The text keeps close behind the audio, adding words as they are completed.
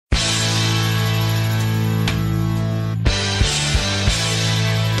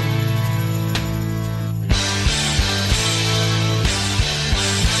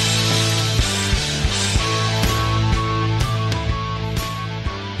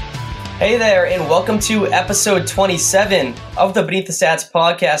Hey there, and welcome to episode 27 of the Beneath the Stats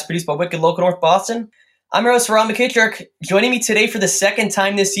podcast produced by Wicked Local North Boston. I'm your host, Robby McKittrick. Joining me today for the second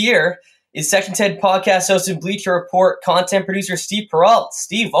time this year is Section 10 podcast host and Bleacher Report content producer Steve Perrault.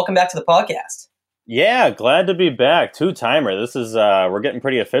 Steve, welcome back to the podcast. Yeah, glad to be back. Two-timer. This is, we're getting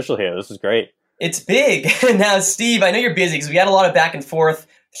pretty official here. This is great. It's big. Now, Steve, I know you're busy because we had a lot of back and forth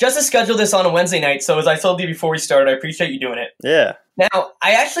just to schedule this on a Wednesday night. So as I told you before we started, I appreciate you doing it. Yeah. Now,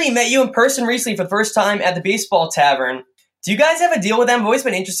 I actually met you in person recently for the first time at the Baseball Tavern. Do you guys have a deal with them? I've always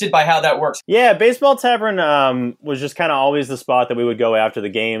been interested by how that works. Yeah, Baseball Tavern was just kind of always the spot that we would go after the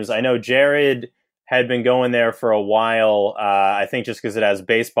games. I know Jared had been going there for a while, I think just because it has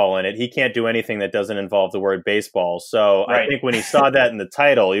baseball in it. He can't do anything that doesn't involve the word baseball. So right. I think when he saw that in the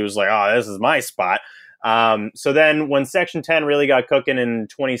title, he was like, oh, this is my spot. So then when Section 10 really got cooking in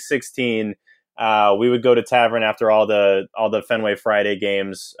 2016, we would go to Tavern after all the Fenway Friday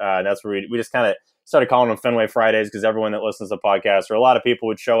games. That's where we just kind of started calling them Fenway Fridays because everyone that listens to the podcast, or a lot of people,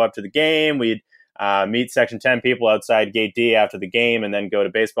 would show up to the game. We'd meet Section 10 people outside Gate D after the game and then go to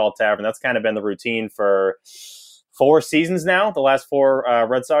Baseball Tavern. That's kind of been the routine for 4 seasons now, the last 4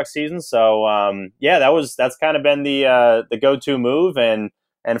 Red Sox seasons. So, that's kind of been the go-to move. And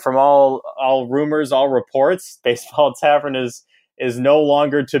from all rumors, all reports, Baseball Tavern is no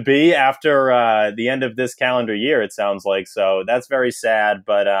longer to be after the end of this calendar year, it sounds like. So that's very sad.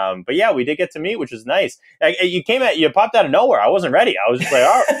 But yeah, we did get to meet, which is nice. You popped out of nowhere. I wasn't ready. I was just like,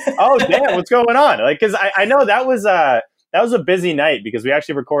 oh damn, what's going on? Like, because I know that was a busy night because we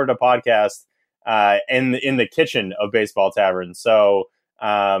actually recorded a podcast in the kitchen of Baseball Tavern. So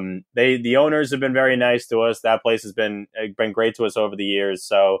the owners have been very nice to us. That place has been great to us over the years.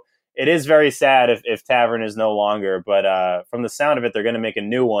 So it is very sad if Tavern is no longer, but from the sound of it, they're going to make a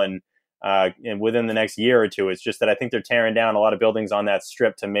new one within the next year or two. It's just that I think they're tearing down a lot of buildings on that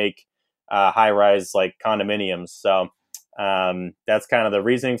strip to make high-rise like condominiums. So that's kind of the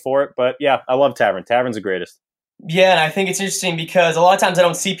reasoning for it. But yeah, I love Tavern. Tavern's the greatest. Yeah, and I think it's interesting because a lot of times I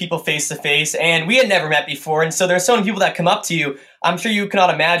don't see people face to face, and we had never met before, and so there's so many people that come up to you. I'm sure you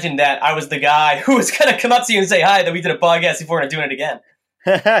cannot imagine that I was the guy who was going to come up to you and say hi, that we did a podcast before and are doing it again.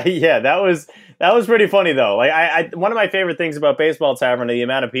 Yeah, that was pretty funny though. Like I one of my favorite things about Baseball Tavern is the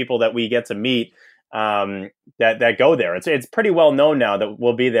amount of people that we get to meet that go there. It's pretty well known now that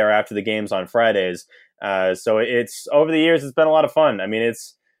we'll be there after the games on Fridays. So it's over the years, it's been a lot of fun. I mean,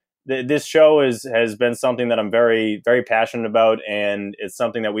 this show has been something that I'm very, very passionate about, and it's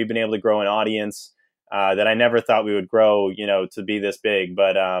something that we've been able to grow an audience that I never thought we would grow, to be this big.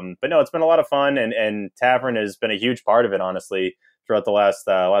 But no, it's been a lot of fun, and Tavern has been a huge part of it, honestly, throughout the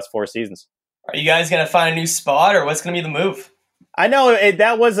last 4 seasons. Are you guys going to find a new spot, or what's going to be the move? I know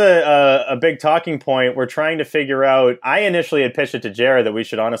that was a big talking point. We're trying to figure out. I initially had pitched it to Jared that we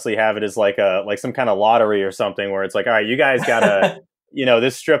should honestly have it as like some kind of lottery or something, where it's like, all right, you guys gotta,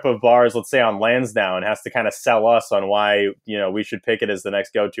 this strip of bars, let's say on Lansdowne, has to kind of sell us on why we should pick it as the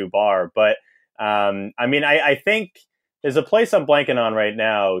next go-to bar. But I think there's a place I'm blanking on right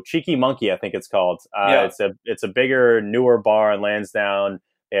now, Cheeky Monkey, I think it's called. Yeah. It's a bigger, newer bar in Lansdowne.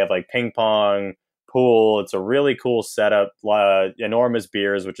 They have like ping pong, pool. It's a really cool setup. Enormous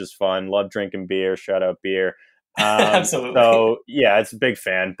beers, which is fun. Love drinking beer. Shout out beer. Absolutely. So yeah, it's a big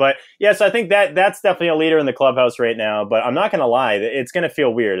fan. But yeah, so I think that's definitely a leader in the clubhouse right now. But I'm not going to lie, it's going to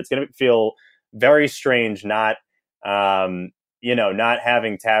feel weird. It's going to feel very strange not having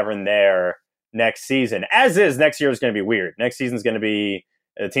Tavern there next season. As is, next year is going to be weird. Next season's going to be,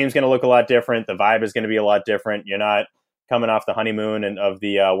 the team's going to look a lot different. The vibe is going to be a lot different. You're not coming off the honeymoon and of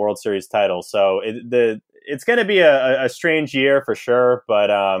the World Series title. So it's going to be a strange year for sure.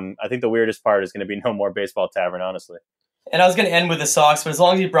 But I think the weirdest part is going to be no more Baseball Tavern, honestly. And I was going to end with the Sox, but as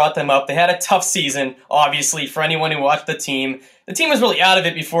long as you brought them up, they had a tough season, obviously, for anyone who watched the team. The team was really out of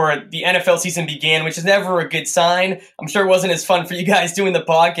it before the NFL season began, which is never a good sign. I'm sure it wasn't as fun for you guys doing the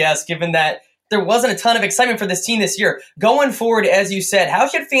podcast, given that there wasn't a ton of excitement for this team this year. Going forward, as you said, how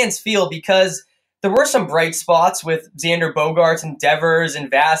should fans feel? Because there were some bright spots with Xander Bogaerts and Devers and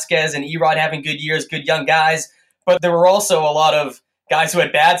Vasquez and Erod having good years, good young guys. But there were also a lot of guys who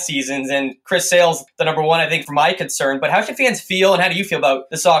had bad seasons, and Chris Sale's the number one, I think, for my concern. But how should fans feel, and how do you feel about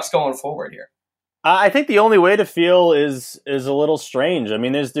the Sox going forward here? I think the only way to feel is a little strange. I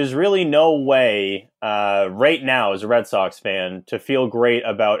mean, there's really no way right now as a Red Sox fan to feel great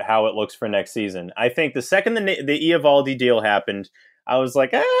about how it looks for next season. I think the second the Eovaldi deal happened, I was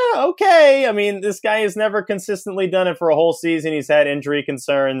like, okay. I mean, this guy has never consistently done it for a whole season. He's had injury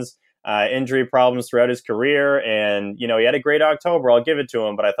concerns, injury problems throughout his career. And, he had a great October. I'll give it to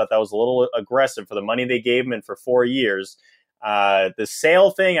him. But I thought that was a little aggressive for the money they gave him and for 4 years. The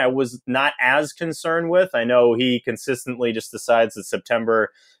Sale thing, I was not as concerned with. I know he consistently just decides that September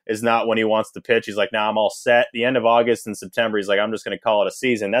is not when he wants to pitch. He's like, nah, I'm all set. The end of August and September, he's like, I'm just going to call it a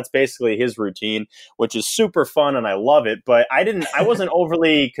season. That's basically his routine, which is super fun, and I love it. But I wasn't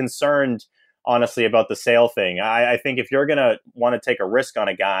overly concerned, honestly, about the Sale thing. I think if you're going to want to take a risk on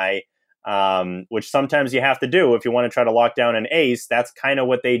a guy, which sometimes you have to do if you want to try to lock down an ace, that's kind of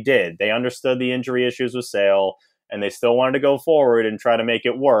what they did. They understood the injury issues with Sale, and they still wanted to go forward and try to make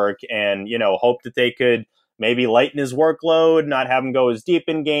it work and, hope that they could maybe lighten his workload, not have him go as deep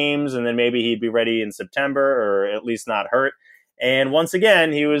in games, and then maybe he'd be ready in September or at least not hurt. And once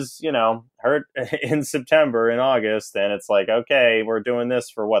again, he was, hurt in September and August, and it's like, okay, we're doing this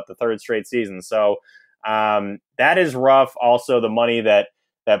for the third straight season. So that is rough. Also, the money that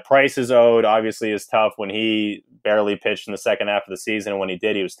Price is owed obviously is tough when he barely pitched in the second half of the season. And when he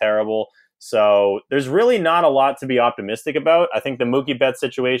did, he was terrible. So there's really not a lot to be optimistic about. I think the Mookie Betts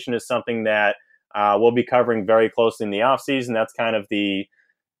situation is something that we'll be covering very closely in the offseason. That's kind of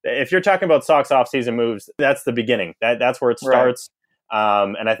if you're talking about Sox offseason moves, that's the beginning. That's where it starts.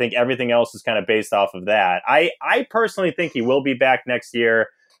 Right. And I think everything else is kind of based off of that. I personally think he will be back next year,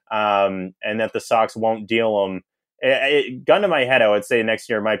 and that the Sox won't deal him. Gun to my head, I would say next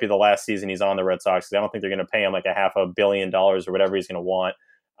year might be the last season he's on the Red Sox, because I don't think they're going to pay him like $500 million or whatever he's going to want.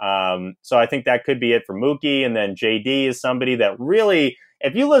 So I think that could be it for Mookie. And then JD is somebody that really,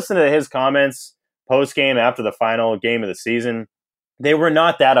 if you listen to his comments post-game after the final game of the season, they were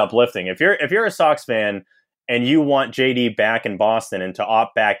not that uplifting. If you're a Sox fan and you want JD back in Boston and to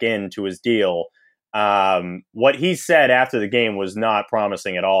opt back into his deal, what he said after the game was not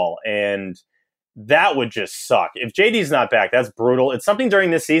promising at all. And that would just suck. If JD's not back, that's brutal. It's something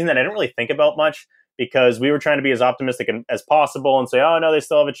during this season that I didn't really think about much, because we were trying to be as optimistic as possible and say, oh, no, they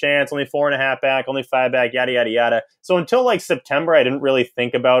still have a chance. Only 4.5 back, only 5 back, yada, yada, yada. So until September, I didn't really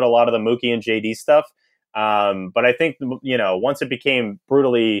think about a lot of the Mookie and JD stuff. But I think, once it became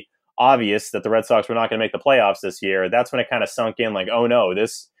brutally obvious that the Red Sox were not going to make the playoffs this year, that's when it kind of sunk in oh, no,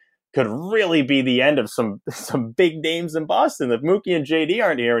 this could really be the end of some big names in Boston. If Mookie and JD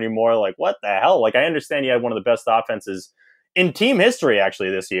aren't here anymore, what the hell? I understand you had one of the best offenses in team history actually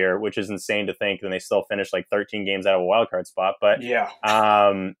this year, which is insane to think, and they still finished 13 games out of a wild card spot. But yeah,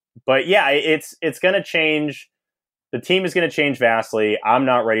 it's going to change. The team is going to change vastly. I'm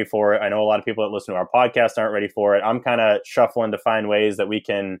not ready for it. I know a lot of people that listen to our podcast aren't ready for it. I'm kind of shuffling to find ways that we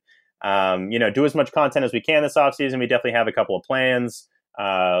can, do as much content as we can this offseason. We definitely have a couple of plans,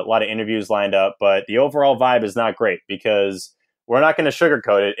 a lot of interviews lined up, but the overall vibe is not great, because we're not going to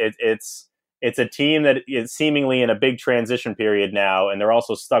sugarcoat it. It's a team that is seemingly in a big transition period now, and they're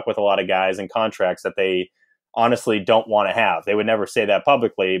also stuck with a lot of guys and contracts that they honestly don't want to have. They would never say that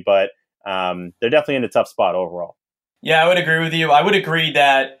publicly, but they're definitely in a tough spot overall. Yeah, I would agree with you. I would agree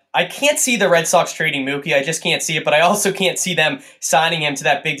that I can't see the Red Sox trading Mookie. I just can't see it, but I also can't see them signing him to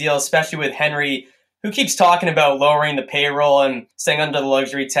that big deal, especially with Henry, who keeps talking about lowering the payroll and staying under the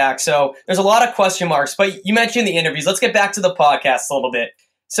luxury tax. So there's a lot of question marks, but you mentioned the interviews. Let's get back to the podcast a little bit.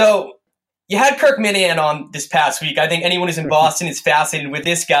 So you had Kirk Minihane on this past week. I think anyone who's in Boston is fascinated with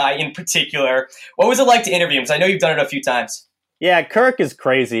this guy in particular. What was it like to interview him? Because I know you've done it a few times. Yeah, Kirk is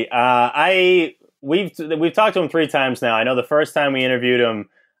crazy. We've talked to him 3 times now. I know the first time we interviewed him,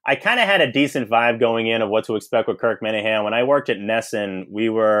 I kind of had a decent vibe going in of what to expect with Kirk Minihane. When I worked at Nesson,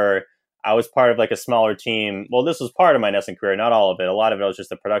 I was part of a smaller team. Well, this was part of my Nesson career, not all of it. A lot of it was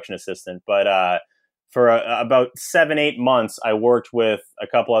just a production assistant. But for about 7-8 months, I worked with a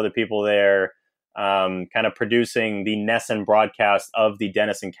couple other people there, kind of producing the Nesson broadcast of the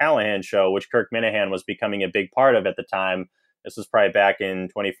Dennis and Callahan show, which Kirk Minihane was becoming a big part of at the time. This was probably back in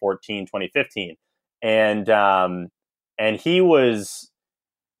 2014, 2015. And he was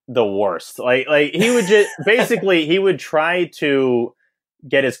the worst. He would just basically, he would try to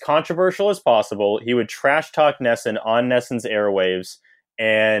get as controversial as possible. He would trash talk Nesson on Nesson's airwaves.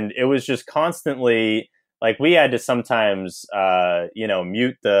 And it was just constantly we had to sometimes,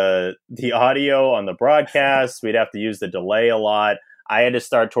 mute the audio on the broadcast. We'd have to use the delay a lot. I had to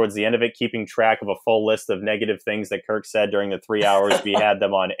start towards the end of it keeping track of a full list of negative things that Kirk said during the 3 hours we had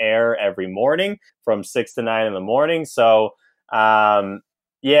them on air every morning from 6 to 9 in the morning. So, that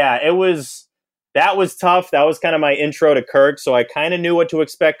was tough. That was kind of my intro to Kirk. So I kind of knew what to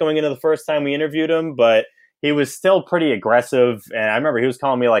expect going into the first time we interviewed him, but he was still pretty aggressive. And I remember he was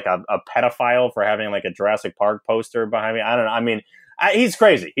calling me a pedophile for having a Jurassic Park poster behind me. I don't know. I mean, he's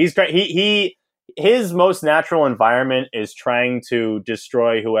crazy. He's great. His most natural environment is trying to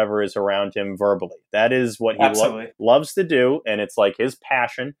destroy whoever is around him verbally. That is what he loves to do. And it's his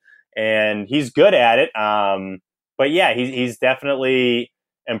passion, and he's good at it. but yeah, he's definitely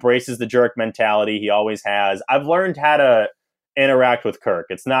embraces the jerk mentality. He always has. I've learned how to interact with Kirk.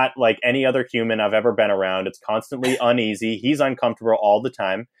 It's not like any other human I've ever been around. It's constantly uneasy. He's uncomfortable all the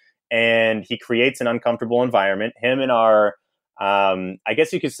time, and he creates an uncomfortable environment. Him and our, I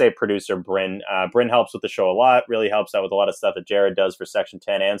guess you could say producer, Bryn. Bryn helps with the show a lot, really helps out with a lot of stuff that Jared does for Section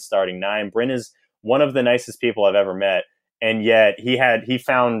 10 and Starting 9. Bryn is one of the nicest people I've ever met. And yet he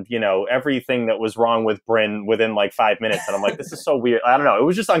found, everything that was wrong with Bryn within like 5 minutes. And I'm like, this is so weird. I don't know. It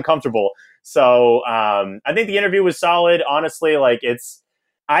was just uncomfortable. So I think the interview was solid. Honestly,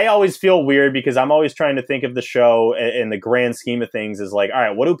 I always feel weird because I'm always trying to think of the show in the grand scheme of things is like, all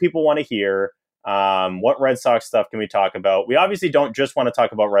right, what do people want to hear? What Red Sox stuff can we talk about? We obviously don't just want to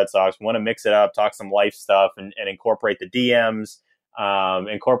talk about Red Sox. We want to mix it up, talk some life stuff and incorporate the DMs.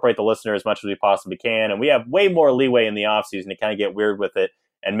 Incorporate the listener as much as we possibly can, and we have way more leeway in the off season to kind of get weird with it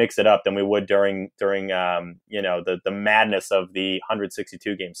and mix it up than we would during the madness of the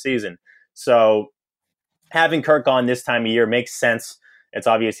 162 game season. So having Kirk on this time of year makes sense. It's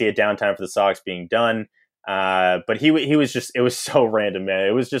obviously a downtime for the Sox being done, but he was just, it was so random, man.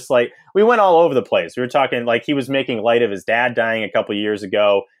 It was just like we went all over the place. We were talking like he was making light of his dad dying a couple years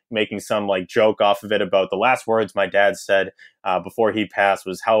ago, making some like joke off of it about the last words my dad said before he passed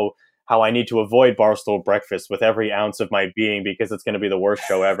was how I need to avoid Barstool breakfast with every ounce of my being because it's going to be the worst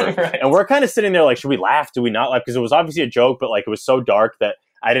show ever. Right. And we're kind of sitting there like, should we laugh? Do we not laugh? Because it was obviously a joke, but like it was so dark that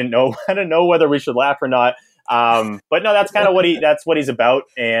I didn't know whether we should laugh or not. But no, that's kind of that's what he's about.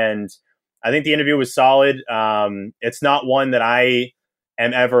 And I think the interview was solid. It's not one that I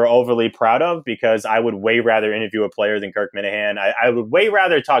am ever overly proud of because I would way rather interview a player than Kirk Minihane. I would way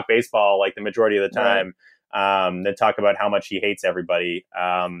rather talk baseball like the majority of the time than talk about how much he hates everybody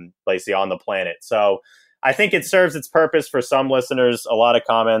basically on the planet. So I think it serves its purpose for some listeners. A lot of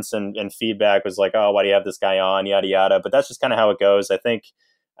comments and feedback was like, oh, why do you have this guy on, yada, yada. But that's just kind of how it goes. I think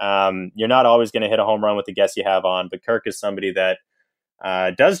you're not always going to hit a home run with the guests you have on, but Kirk is somebody that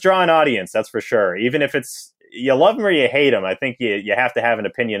does draw an audience, that's for sure. Even if it's you love him or you hate him, I think you have to have an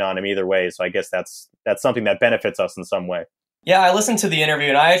opinion on him either way. So I guess that's something that benefits us in some way. Yeah, I listened to the interview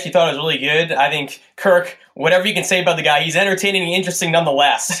and I actually thought it was really good. I think Kirk, whatever you can say about the guy, he's entertaining and interesting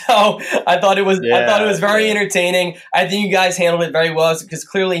nonetheless. So I thought it was very entertaining. I think you guys handled it very well because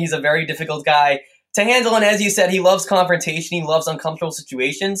clearly he's a very difficult guy to handle. And as you said, he loves confrontation. He loves uncomfortable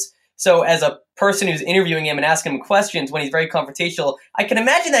situations. So as a person who's interviewing him and asking him questions when he's very confrontational, I can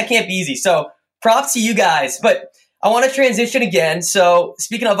imagine that can't be easy. So props to you guys. But I want to transition again. So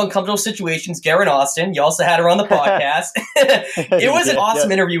speaking of uncomfortable situations, Guerin Austin, you also had her on the podcast. It was an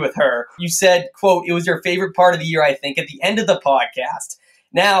awesome interview with her. You said, quote, it was your favorite part of the year, I think, at the end of the podcast.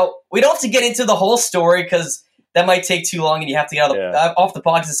 Now, we don't have to get into the whole story because that might take too long and you have to get off the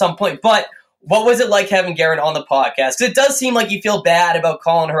podcast at some point. But what was it like having Guerin on the podcast? Because it does seem like you feel bad about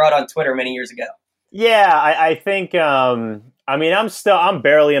calling her out on Twitter many years ago. Yeah, I think, I'm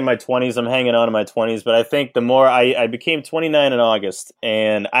barely in my 20s. I'm hanging on in my 20s. But I think the more I became 29 in August.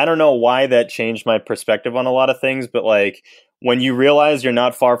 And I don't know why that changed my perspective on a lot of things. But like when you realize you're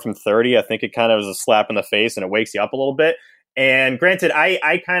not far from 30, I think it kind of was a slap in the face and it wakes you up a little bit. And granted,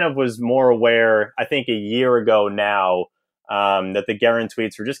 I kind of was more aware, I think a year ago now, that the Guerin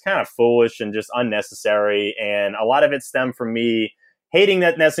tweets were just kind of foolish and just unnecessary. And a lot of it stemmed from me hating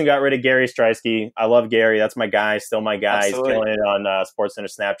that Nesson got rid of Gary Streisky. I love Gary. That's my guy, still my guy. Absolutely. He's killing it on SportsCenter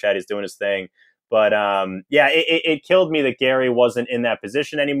Snapchat. He's doing his thing. But it killed me that Gary wasn't in that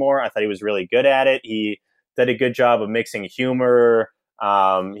position anymore. I thought he was really good at it. He did a good job of mixing humor.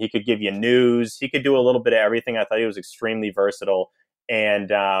 He could give you news. He could do a little bit of everything. I thought he was extremely versatile. And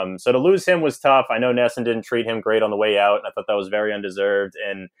so to lose him was tough. I know Nesson didn't treat him great on the way out, and I thought that was very undeserved.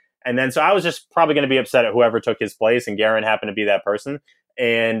 And then so I was just probably going to be upset at whoever took his place, and Guerin happened to be that person.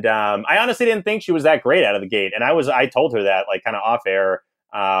 And I honestly didn't think she was that great out of the gate. And I told her that like kind of off air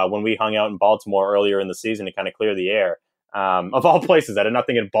when we hung out in Baltimore earlier in the season to kind of clear the air. Of all places, I did not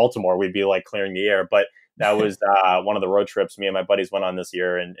think in Baltimore we'd be like clearing the air, but that was one of the road trips me and my buddies went on this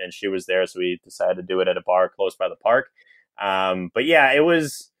year, and she was there, so we decided to do it at a bar close by the park. But yeah, it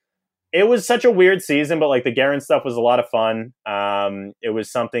was such a weird season, but like the Guerin stuff was a lot of fun. It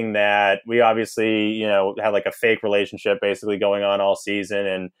was something that we obviously, had like a fake relationship basically going on all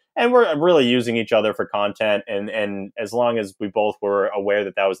season, and we're really using each other for content. And as long as we both were aware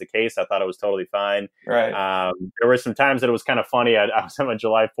that was the case, I thought it was totally fine. Right. There were some times that it was kind of funny. I was on a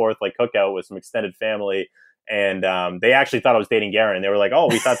July 4th like cookout with some extended family, and they actually thought I was dating Guerin. They were like, "Oh,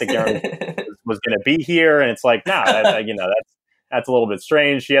 we thought that Guerin was going to be here," and it's like, "Nah, that's a little bit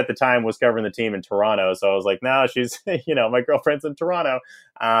strange." She at the time was covering the team in Toronto, so I was like, "No, she's my girlfriend's in Toronto."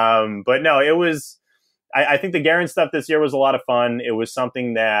 But no, it was I think the Guerin stuff this year was a lot of fun. It was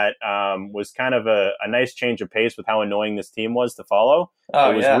something that was kind of a nice change of pace with how annoying this team was to follow.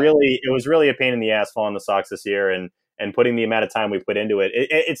 Oh, it was really a pain in the ass following the Sox this year, and putting the amount of time we put into it.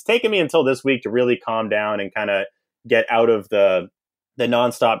 It's taken me until this week to really calm down and kind of get out of the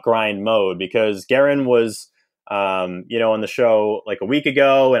nonstop grind mode, because Guerin was on the show like a week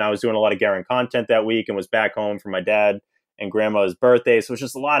ago, and I was doing a lot of Guerin content that week and was back home for my dad and grandma's birthday. So it's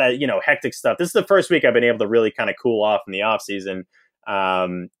just a lot of, hectic stuff. This is the first week I've been able to really kind of cool off in the off season.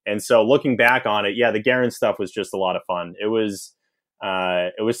 And so looking back on it, the Guerin stuff was just a lot of fun. It was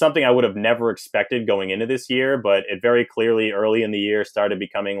something I would have never expected going into this year, but it very clearly early in the year started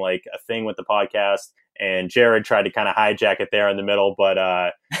becoming like a thing with the podcast. And Jared tried to kind of hijack it there in the middle, but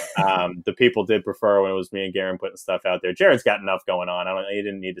the people did prefer when it was me and Guerin putting stuff out there. Jared's got enough going on. He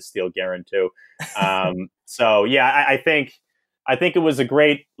didn't need to steal Guerin too. I think it was a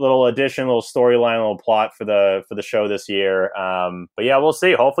great little addition, little storyline, little plot for the show this year. But we'll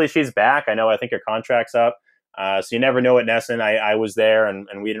see. Hopefully she's back. I think her contract's up. So you never know at Nesson. I was there and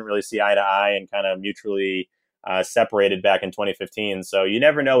we didn't really see eye to eye and kind of mutually separated back in 2015. So you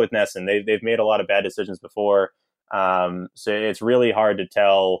never know with Nesson. They've made a lot of bad decisions before. So it's really hard to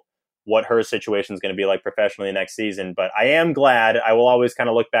tell what her situation is going to be like professionally next season. But I am glad. I will always kind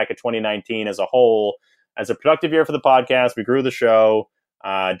of look back at 2019 as a whole as a productive year for the podcast. We grew the show.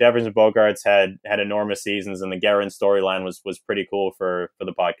 Devers and Bogarts had enormous seasons, and the Guerin storyline was pretty cool for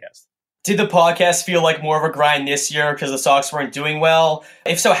the podcast. Did the podcast feel like more of a grind this year because the Sox weren't doing well?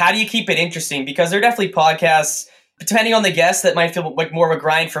 If so, how do you keep it interesting? Because there are definitely podcasts, depending on the guest, that might feel like more of a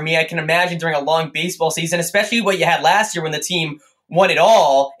grind for me. I can imagine during a long baseball season, especially what you had last year when the team won it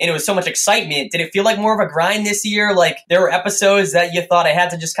all and it was so much excitement. Did it feel like more of a grind this year? Like there were episodes that you thought I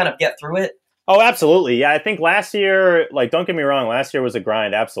had to just kind of get through it? Oh, absolutely. Yeah, I think last year, don't get me wrong, last year was a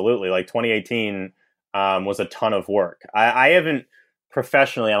grind. Absolutely. 2018 was a ton of work. I haven't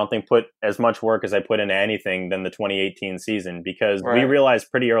professionally, I don't think, put as much work as I put into anything than the 2018 season, because we realized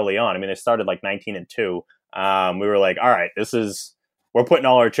pretty early on. They started 19-2. We were like, all right, we're putting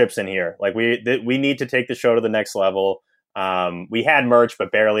all our chips in here. We need to take the show to the next level. We had merch,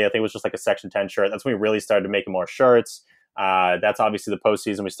 but barely. I think it was just a Section 10 shirt. That's when we really started making more shirts. That's obviously the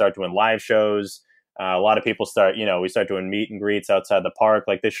postseason. We start doing live shows. A lot of people we start doing meet and greets outside the park.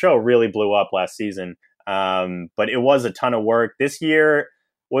 The show really blew up last season. But it was a ton of work. This year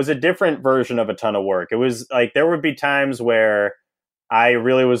was a different version of a ton of work. It was there would be times where I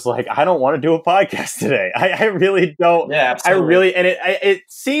really was I don't want to do a podcast today. I really don't. Yeah, absolutely. It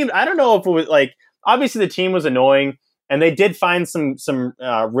seemed, I don't know if it was obviously the team was annoying and they did find some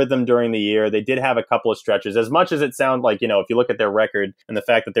rhythm during the year. They did have a couple of stretches, as much as it sounded if you look at their record and the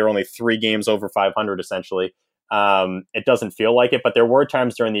fact that they're only 3 games over 500, essentially, it doesn't feel like it, but there were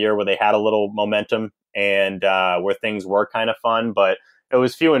times during the year where they had a little momentum and where things were kind of fun, but it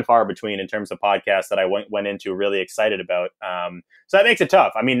was few and far between in terms of podcasts that I went into really excited about. So that makes it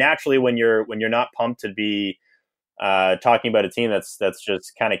tough. Naturally, when you're not pumped to be talking about a team that's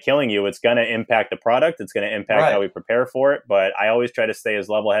just kind of killing you, it's going to impact the product. It's going to impact how we prepare for it. But I always try to stay as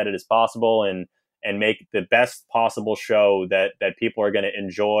level-headed as possible and make the best possible show that people are going to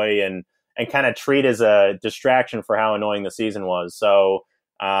enjoy and kind of treat as a distraction for how annoying the season was. So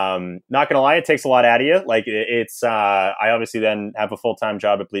not gonna lie, it takes a lot out of you. I obviously then have a full-time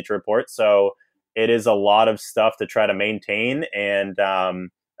job at Bleacher Report, so it is a lot of stuff to try to maintain, and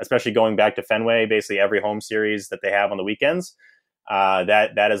especially going back to Fenway, basically every home series that they have on the weekends,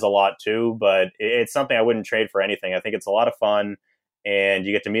 that is a lot too. But it's something I wouldn't trade for anything. I think it's a lot of fun, and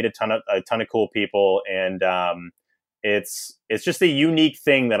you get to meet a ton of cool people, and it's just a unique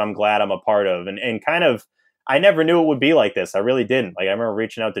thing that I'm glad I'm a part of, and kind of. I never knew it would be like this. I really didn't. I remember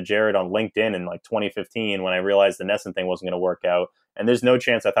reaching out to Jared on LinkedIn in 2015 when I realized the Nesson thing wasn't going to work out. And there's no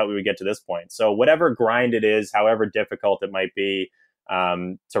chance I thought we would get to this point. So whatever grind it is, however difficult it might be,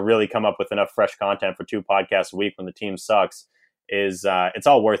 to really come up with enough fresh content for 2 podcasts a week when the team sucks it's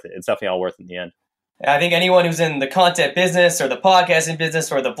all worth it. It's definitely all worth it in the end. I think anyone who's in the content business or the podcasting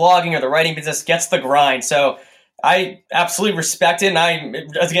business or the blogging or the writing business gets the grind. So I absolutely respect it. And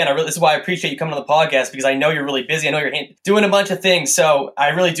this is why I appreciate you coming on the podcast, because I know you're really busy. I know you're doing a bunch of things. So I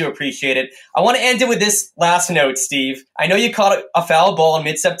really do appreciate it. I want to end it with this last note, Steve. I know you caught a foul ball in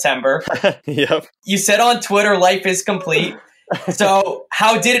mid-September. Yep. You said on Twitter, life is complete. So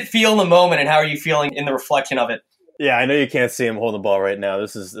how did it feel in the moment, and how are you feeling in the reflection of it? Yeah, I know you can't see him holding the ball right now.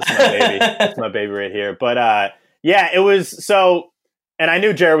 This is my baby. It's my baby right here. But it was so. And I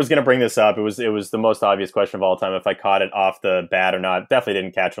knew Jared was going to bring this up. It was the most obvious question of all time if I caught it off the bat or not. Definitely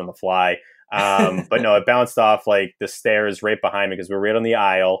didn't catch it on the fly. But no, it bounced off the stairs right behind me because we were right on the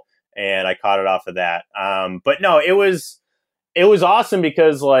aisle. and I caught it off of that. But no, it was awesome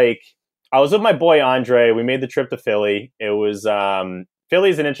because like I was with my boy Andre. We made the trip to Philly. It was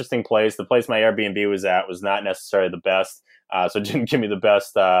Philly's an interesting place. The place my Airbnb was at was not necessarily the best, so it didn't give me the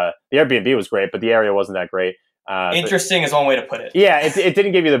best. The Airbnb was great, but the area wasn't that great. Interesting is one way to put it. Yeah, it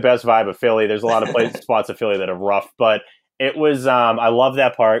didn't give you the best vibe of Philly. There's a lot of spots of Philly that are rough, but it was. I love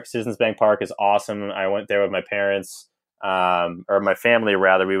that park. Citizens Bank Park is awesome. I went there with my parents, or my family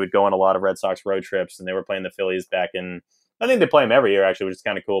rather. We would go on a lot of Red Sox road trips, and they were playing the Phillies back in. I think they play them every year actually, which is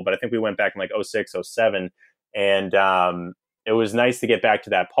kind of cool. But I think we went back in like 06, 07, and it was nice to get back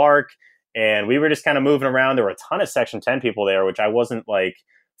to that park. And we were just kind of moving around. There were a ton of Section 10 people there, which I wasn't like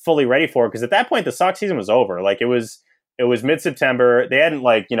fully ready for because at that point the Sox season was over. Like it was mid-September. They hadn't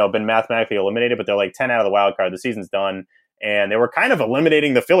like, been mathematically eliminated, but they're like 10 out of the wild card. The season's done. And they were kind of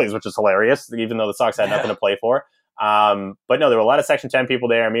eliminating the Phillies, which is hilarious, even though the Sox had nothing to play for. But no, there were a lot of Section 10 people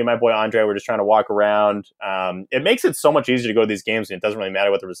there. Me and my boy Andre were just trying to walk around. It makes it so much easier to go to these games, and it doesn't really matter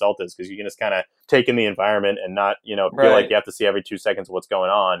what the result is because you can just kind of take in the environment and not, feel like you have to see every 2 seconds what's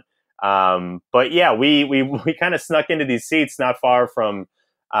going on. But yeah, we kind of snuck into these seats not far from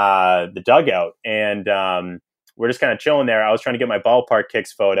the dugout, and we're just kind of chilling there. I was trying to get my ballpark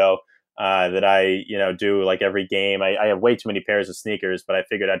kicks photo that I do like every game. I have way too many pairs of sneakers, but I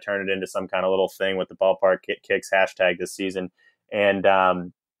figured I'd turn it into some kind of little thing with the ballpark kicks hashtag this season. And I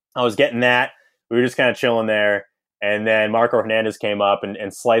was getting that. We were just kind of chilling there, and then Marco Hernandez came up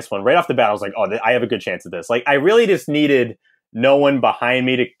and sliced one right off the bat. I was like, oh, I have a good chance at this. Like I really just needed no one behind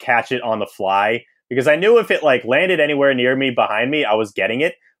me to catch it on the fly, because I knew if it like landed anywhere near me behind me, I was getting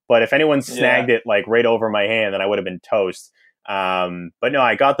it. But if anyone snagged it like right over my hand, then I would have been toast. But no,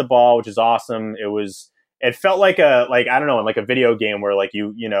 I got the ball, which is awesome. It felt like I don't know, like a video game where like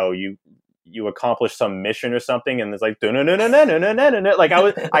you accomplish some mission or something, and it's like like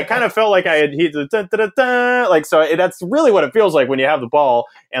I kind of felt like I had like, so that's really what it feels like when you have the ball.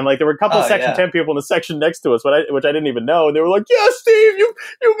 And like there were a couple Section 10 people in the section next to us, which I didn't even know, and they were like, "Yeah, Steve, you've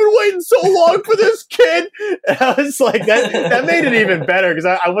been waiting so long for this kid." And I was like, that made it even better because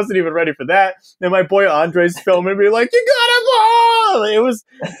I wasn't even ready for that. And my boy Andre's filming me like, "You got a ball!"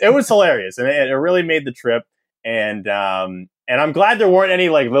 It was hilarious, and it really made the trip. And I'm glad there weren't any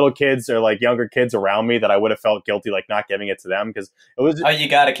like little kids or like younger kids around me that I would have felt guilty like not giving it to them, because it was. Oh, you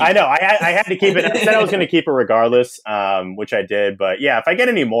gotta keep. I know. I had to keep it. I said I was going to keep it regardless, which I did. But yeah, if I get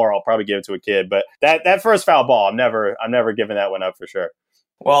any more, I'll probably give it to a kid. But that first foul ball, I'm never giving that one up for sure.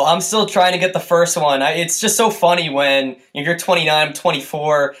 Well, I'm still trying to get the first one. It's just so funny when you're 29,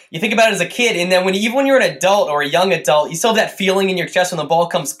 24, you think about it as a kid, and then when you're an adult or a young adult, you still have that feeling in your chest when the ball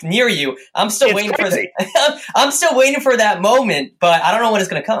comes near you. I'm still waiting for that moment, but I don't know when it's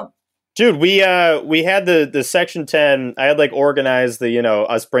going to come. Dude, we had the Section 10. I had like organized the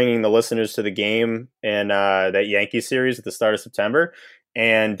us bringing the listeners to the game and that Yankee series at the start of September,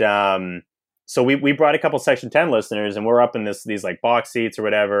 and so we brought a couple Section 10 listeners, and we're up in these like box seats or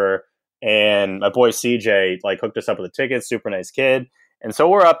whatever. And my boy CJ like hooked us up with a ticket, super nice kid. And so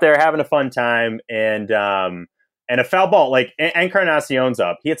we're up there having a fun time, and a foul ball, like Encarnacion's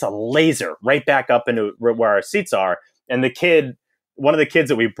up. He hits a laser right back up into where our seats are. And one of the kids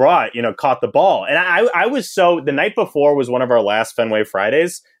that we brought, caught the ball. And I was the night before was one of our last Fenway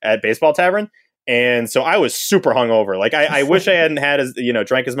Fridays at Baseball Tavern. And so I was super hungover. Like I wish I hadn't had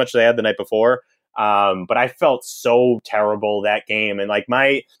drank as much as I had the night before. But I felt so terrible that game. And like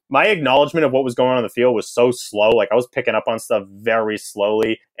my acknowledgement of what was going on in the field was so slow. Like I was picking up on stuff very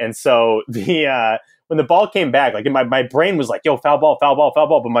slowly. And so when the ball came back, like my brain was like, yo, foul ball, foul ball, foul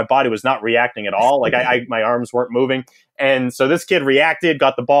ball. But my body was not reacting at all. Like my arms weren't moving. And so this kid reacted,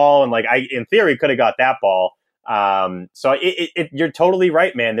 got the ball. And like I, in theory, could have got that ball. So you're totally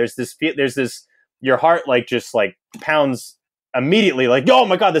right, man. There's this, your heart like just like pounds immediately like, oh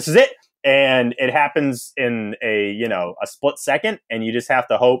my God, this is it. And it happens in a split second. And you just have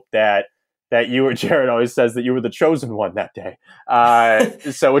to hope that you were, Jared always says that you were the chosen one that day.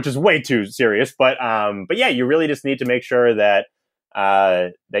 So, which is way too serious, but yeah, you really just need to make sure that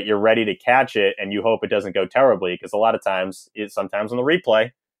you're ready to catch it, and you hope it doesn't go terribly. Cause a lot of times sometimes on the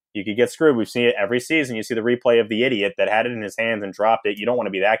replay, you could get screwed. We've seen it every season. You see the replay of the idiot that had it in his hands and dropped it. You don't want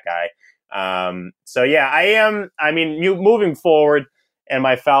to be that guy. So yeah, moving forward and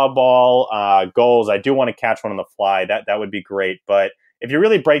my foul ball, goals, I do want to catch one on the fly. That would be great. But if you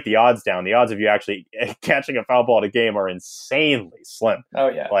really break the odds down, the odds of you actually catching a foul ball at a game are insanely slim. Oh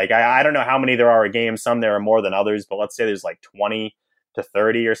yeah. Like I don't know how many there are a game. Some there are more than others, but let's say there's like 20 to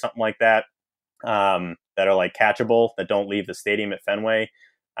 30 or something like that, that are like catchable, that don't leave the stadium at Fenway,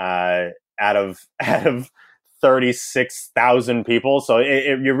 out of 36,000 people. So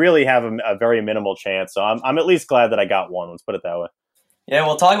you really have a very minimal chance. So I'm at least glad that I got one. Let's put it that way. Yeah,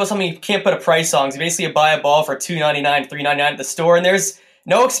 well, talking about something you can't put a price on. You basically buy a ball for $2.99, $3.99 at the store, and there's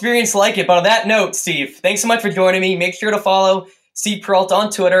no experience like it. But on that note, Steve, thanks so much for joining me. Make sure to follow Steve Perrault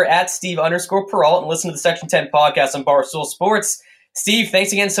on Twitter at Steve_Perrault and listen to the Section 10 podcast on Barstool Sports. Steve,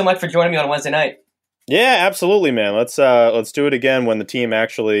 thanks again so much for joining me on Wednesday night. Yeah, absolutely, man. Let's do it again when the team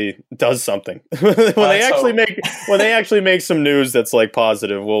actually does something. when they actually make some news that's like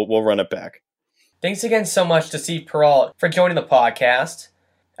positive, we'll run it back. Thanks again so much to Steve Perrault for joining the podcast.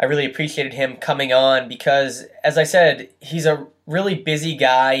 I really appreciated him coming on because, as I said, he's a really busy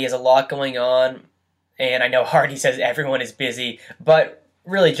guy. He has a lot going on, and I know Hardy says everyone is busy, but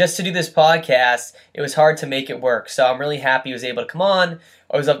really, just to do this podcast, it was hard to make it work. So I'm really happy he was able to come on.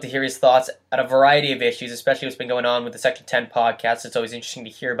 Always love to hear his thoughts on a variety of issues, especially what's been going on with the Section 10 podcast. It's always interesting to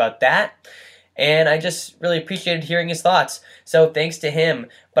hear about that. And I just really appreciated hearing his thoughts. So thanks to him.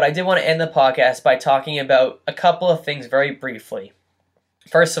 But I did want to end the podcast by talking about a couple of things very briefly.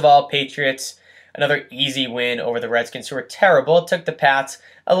 First of all, Patriots, another easy win over the Redskins, who were terrible. It took the Pats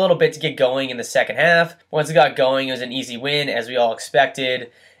a little bit to get going in the second half. Once it got going, it was an easy win, as we all expected.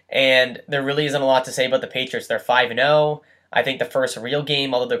 And there really isn't a lot to say about the Patriots. They're 5-0. I think the first real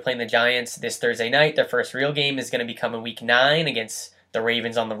game, although they're playing the Giants this Thursday night, their first real game is going to be coming Week 9 against the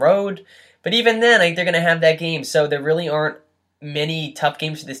Ravens on the road. But even then, I think they're going to have that game. So there really aren't many tough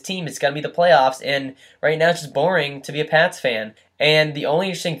games for this team. It's going to be the playoffs. And right now, it's just boring to be a Pats fan. And the only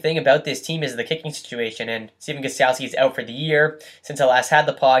interesting thing about this team is the kicking situation. And Stephen Gostkowski is out for the year since I last had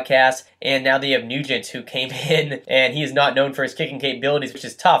the podcast. And now they have Nugent, who came in, and he is not known for his kicking capabilities, which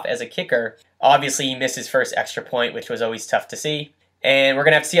is tough as a kicker. Obviously, he missed his first extra point, which was always tough to see. And we're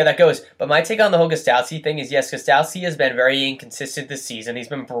going to have to see how that goes. But my take on the whole Gostkowski thing is, yes, Gostkowski has been very inconsistent this season. He's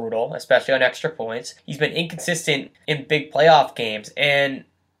been brutal, especially on extra points. He's been inconsistent in big playoff games. And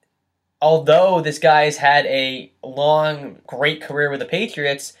although this guy's had a long, great career with the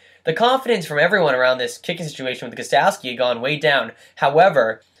Patriots, the confidence from everyone around this kicking situation with Gostkowski had gone way down.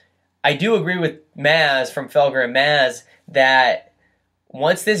 However, I do agree with Maz from Felger and Maz that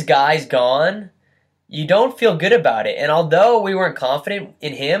once this guy's gone, you don't feel good about it. And although we weren't confident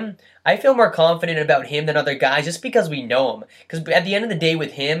in him, I feel more confident about him than other guys just because we know him. Because at the end of the day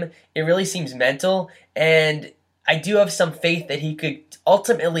with him, it really seems mental. And I do have some faith that he could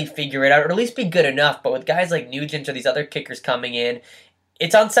ultimately figure it out, or at least be good enough. But with guys like Nugent or these other kickers coming in,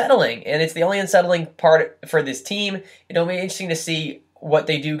 it's unsettling. And it's the only unsettling part for this team. It'll be interesting to see what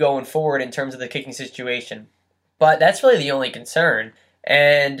they do going forward in terms of the kicking situation. But that's really the only concern.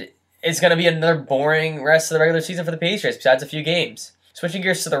 And it's going to be another boring rest of the regular season for the Patriots, besides a few games. Switching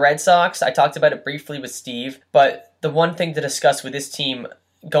gears to the Red Sox, I talked about it briefly with Steve, but the one thing to discuss with this team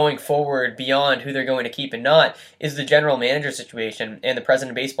going forward beyond who they're going to keep and not is the general manager situation and the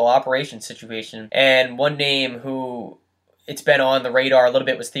president of baseball operations situation. And one name who it's been on the radar a little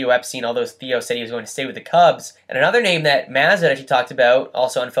bit was Theo Epstein, although Theo said he was going to stay with the Cubs. And another name that Maz had actually talked about,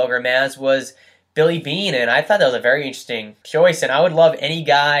 also on Felger and Maz, was Billy Beane, and I thought that was a very interesting choice, and I would love any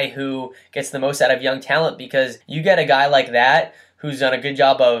guy who gets the most out of young talent, because you get a guy like that who's done a good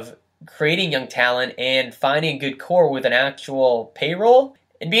job of creating young talent and finding a good core with an actual payroll.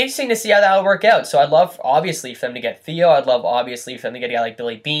 It'd be interesting to see how that would work out. So I'd love, obviously, for them to get Theo. I'd love, obviously, for them to get a guy like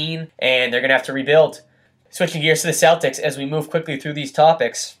Billy Beane, and they're going to have to rebuild. Switching gears to the Celtics as we move quickly through these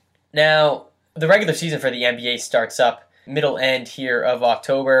topics. Now, the regular season for the NBA starts up middle end here of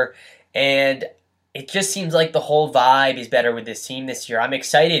October, and it just seems like the whole vibe is better with this team this year. I'm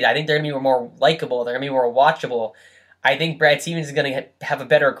excited. I think they're going to be more likable. They're going to be more watchable. I think Brad Stevens is going to have a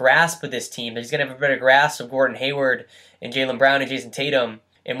better grasp with this team. He's going to have a better grasp of Gordon Hayward and Jaylen Brown and Jason Tatum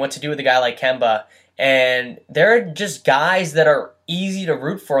and what to do with a guy like Kemba. And they're just guys that are easy to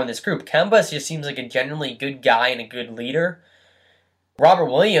root for in this group. Kemba just seems like a genuinely good guy and a good leader. Robert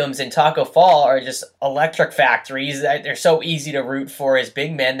Williams and Taco Fall are just electric factories. They're so easy to root for as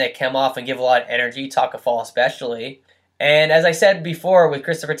big men that come off and give a lot of energy, Taco Fall especially. And as I said before with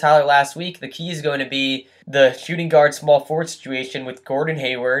Christopher Tyler last week, the key is going to be the shooting guard small forward situation with Gordon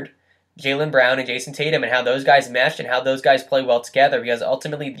Hayward, Jaylen Brown, and Jason Tatum, and how those guys mesh and how those guys play well together. Because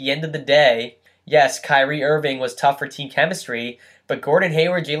ultimately, at the end of the day, yes, Kyrie Irving was tough for team chemistry, but Gordon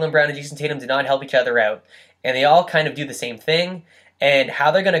Hayward, Jaylen Brown, and Jason Tatum did not help each other out. And they all kind of do the same thing. And how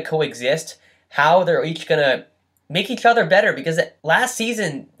they're going to coexist, how they're each going to make each other better. Because last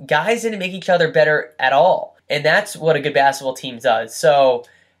season, guys didn't make each other better at all. And that's what a good basketball team does. So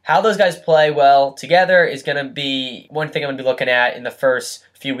how those guys play well together is going to be one thing I'm going to be looking at in the first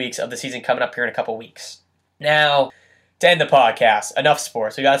few weeks of the season coming up here in a couple weeks. Now, to end the podcast, enough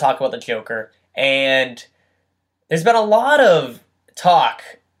sports. We got to talk about the Joker. And there's been a lot of talk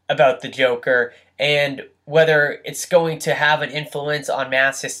about the Joker and whether it's going to have an influence on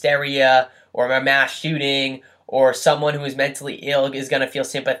mass hysteria or a mass shooting, or someone who is mentally ill is going to feel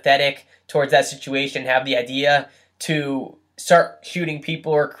sympathetic towards that situation, have the idea to start shooting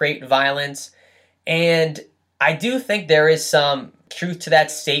people or create violence. And I do think there is some truth to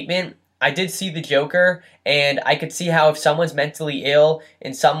that statement. I did see the Joker, and I could see how if someone's mentally ill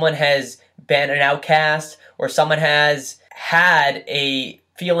and someone has been an outcast or someone has had a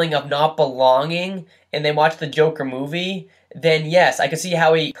feeling of not belonging and they watch the Joker movie, then yes, I could see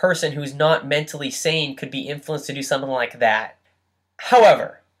how a person who's not mentally sane could be influenced to do something like that.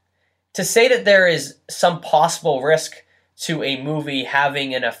 However, to say that there is some possible risk to a movie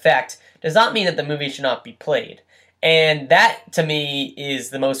having an effect does not mean that the movie should not be played. And that, to me, is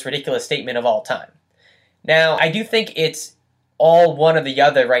the most ridiculous statement of all time. Now, I do think it's all one or the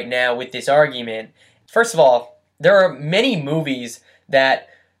other right now with this argument. First of all, there are many movies that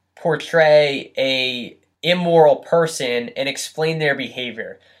portray a immoral person and explain their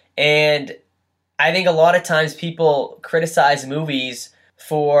behavior. And I think a lot of times people criticize movies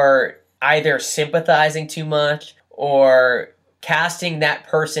for either sympathizing too much or casting that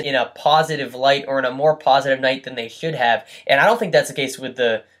person in a positive light or in a more positive light than they should have. And I don't think that's the case with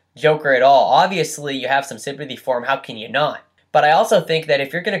the Joker at all. Obviously, you have some sympathy for him. How can you not? But I also think that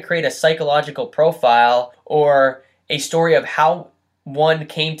if you're going to create a psychological profile or a story of how one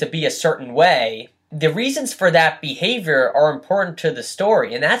came to be a certain way, the reasons for that behavior are important to the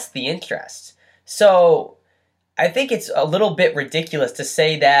story, and that's the interest. So I think it's a little bit ridiculous to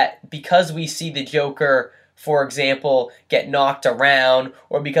say that because we see the Joker, for example, get knocked around,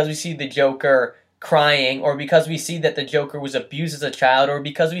 or because we see the Joker crying, or because we see that the Joker was abused as a child, or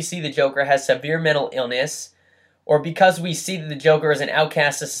because we see the Joker has severe mental illness, or because we see that the Joker is an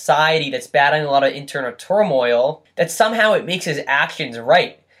outcast of society that's battling a lot of internal turmoil, that somehow it makes his actions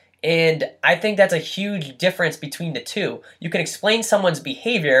right. And I think that's a huge difference between the two. You can explain someone's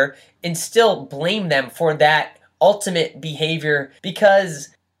behavior and still blame them for that ultimate behavior,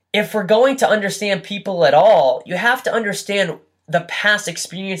 because if we're going to understand people at all, you have to understand the past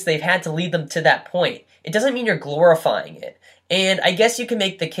experience they've had to lead them to that point. It doesn't mean you're glorifying it. And I guess you can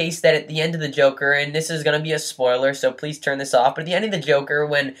make the case that at the end of the Joker, and this is going to be a spoiler, so please turn this off, but at the end of the Joker,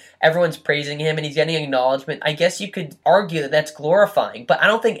 when everyone's praising him and he's getting acknowledgement, I guess you could argue that that's glorifying. But I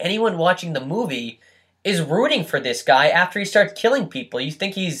don't think anyone watching the movie is rooting for this guy after he starts killing people. You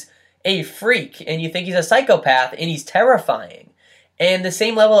think he's a freak, and you think he's a psychopath, and he's terrifying. And the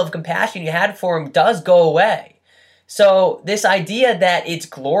same level of compassion you had for him does go away. So this idea that it's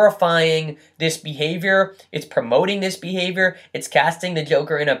glorifying this behavior, it's promoting this behavior, it's casting the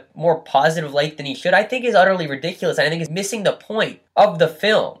Joker in a more positive light than he should, I think is utterly ridiculous. I think it's missing the point of the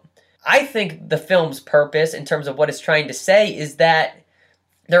film. I think the film's purpose, in terms of what it's trying to say, is that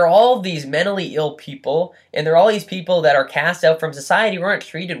there are all these mentally ill people, and there are all these people that are cast out from society who aren't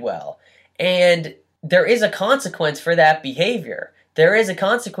treated well. And there is a consequence for that behavior. There is a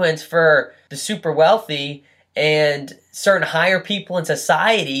consequence for the super wealthy and certain higher people in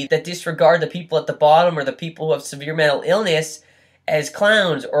society that disregard the people at the bottom or the people who have severe mental illness as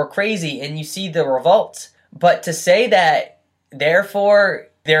clowns or crazy, and you see the revolts. But to say that, therefore,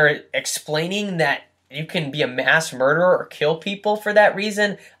 they're explaining that you can be a mass murderer or kill people for that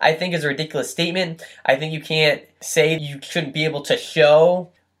reason, I think is a ridiculous statement. I think you can't say you shouldn't be able to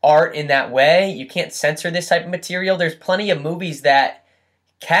show art in that way. You can't censor this type of material. There's plenty of movies that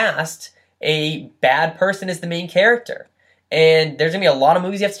cast a bad person as the main character. And there's going to be a lot of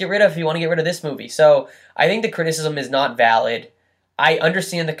movies you have to get rid of if you want to get rid of this movie. So I think the criticism is not valid. I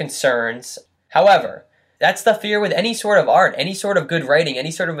understand the concerns. However, that's the fear with any sort of art, any sort of good writing,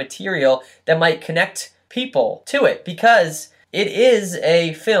 any sort of material that might connect people to it, because it is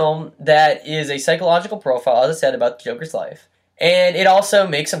a film that is a psychological profile, as I said, about the Joker's life. And it also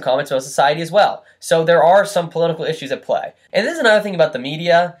makes some comments about society as well. So there are some political issues at play. And this is another thing about the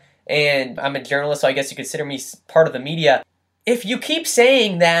media, and I'm a journalist, so I guess you consider me part of the media. If you keep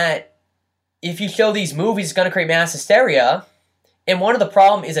saying that if you show these movies, it's going to create mass hysteria, and one of the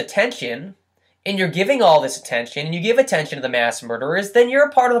problem is attention, and you're giving all this attention, and you give attention to the mass murderers, then you're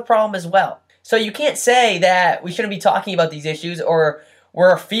a part of the problem as well. So you can't say that we shouldn't be talking about these issues, or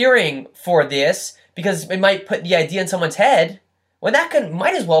we're fearing for this because it might put the idea in someone's head, when that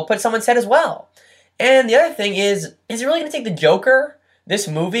might as well put someone's head as well. And the other thing is it really going to take the Joker, this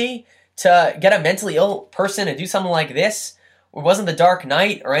movie, to get a mentally ill person to do something like this? It wasn't The Dark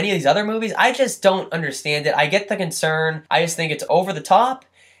Knight or any of these other movies. I just don't understand it. I get the concern. I just think it's over the top,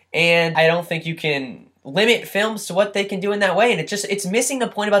 and I don't think you can limit films to what they can do in that way. And it's missing the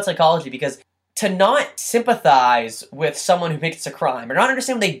point about psychology, because to not sympathize with someone who commits a crime or not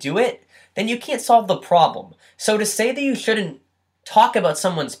understand when they do it, then you can't solve the problem. So to say that you shouldn't talk about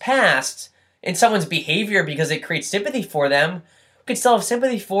someone's past and someone's behavior because it creates sympathy for them, we could still have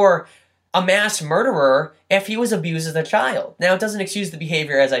sympathy for a mass murderer if he was abused as a child. Now, it doesn't excuse the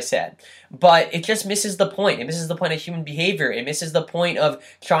behavior, as I said, but it just misses the point. It misses the point of human behavior. It misses the point of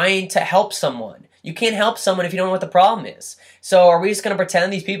trying to help someone. You can't help someone if you don't know what the problem is. So are we just going to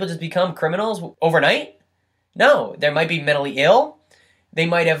pretend these people just become criminals overnight? No, they might be mentally ill. They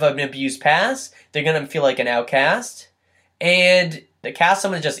might have an abused past. They're going to feel like an outcast. And to cast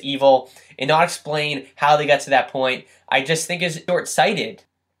someone as just evil and not explain how they got to that point, I just think is short-sighted.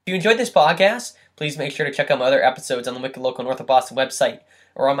 If you enjoyed this podcast, please make sure to check out my other episodes on the Wicked Local North of Boston website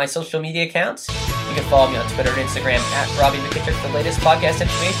or on my social media accounts. You can follow me on Twitter and Instagram at Robby McKittrick for the latest podcast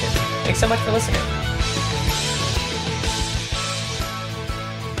information. Thanks so much for listening.